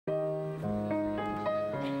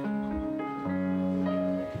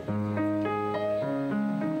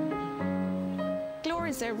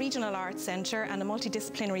is a regional arts centre and a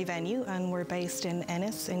multidisciplinary venue, and we're based in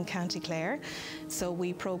Ennis in County Clare. So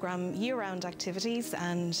we programme year-round activities,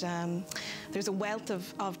 and there's a wealth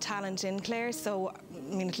of talent in Clare. So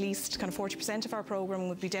I mean, at least kind of 40% of our programme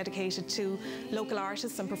would be dedicated to local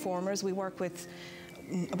artists and performers. We work with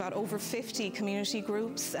about over 50 community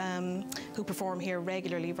groups who perform here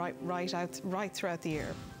regularly right throughout the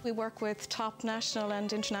year. We work with top national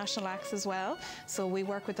and international acts as well. So we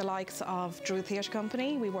work with the likes of Glór Theatre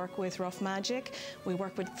Company, we work with Rough Magic, we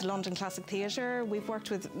work with the London Classic Theatre. We've worked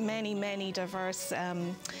with many diverse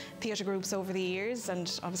theatre groups over the years,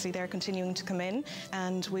 and obviously they're continuing to come in.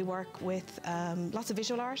 And we work with lots of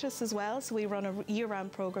visual artists as well. So we run a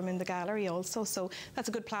year-round programme in the gallery also. So that's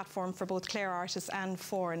a good platform for both Clare artists and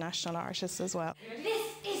for national artists as well. This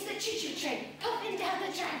is the choo-choo train, popping down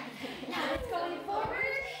the track. Now it's going forward.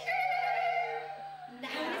 Now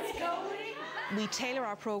it's going. We tailor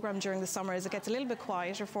our programme during the summer as it gets a little bit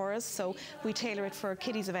quieter for us, so we tailor it for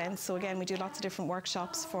kiddies events. So again, we do lots of different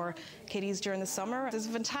workshops for kiddies during the summer. There's a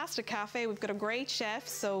fantastic cafe. We've got a great chef,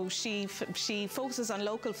 so she focuses on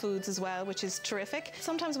local foods as well, which is terrific.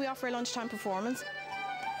 Sometimes we offer a lunchtime performance.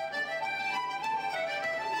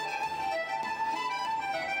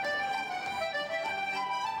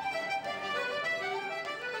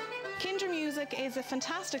 Music is a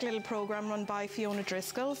fantastic little programme run by Fiona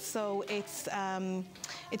Driscoll. So it's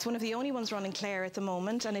one of the only ones run in Clare at the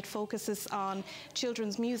moment, and it focuses on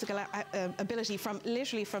children's musical ability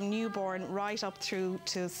literally from newborn right up through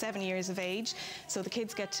to 7 years of age. So the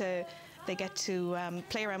kids get to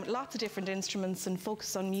play around with lots of different instruments and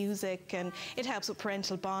focus on music, and it helps with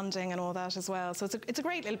parental bonding and all that as well. So it's a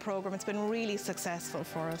great little programme. It's been really successful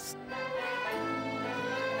for us.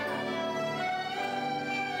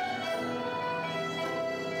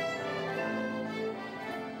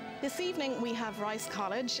 This evening we have Rice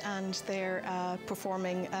College, and they're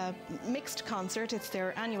performing a mixed concert. It's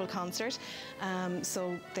their annual concert.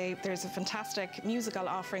 So there's a fantastic musical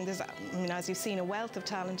offering. There's, as you've seen, a wealth of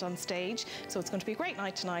talent on stage. So it's going to be a great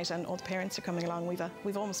night tonight, and all the parents are coming along.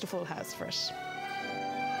 We've almost a full house for it.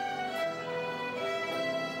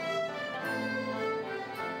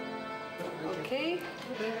 Okay,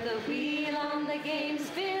 with the wheel on the game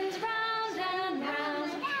spins round and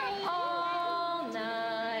round all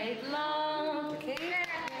night long. Okay.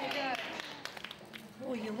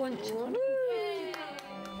 Oh, you want to?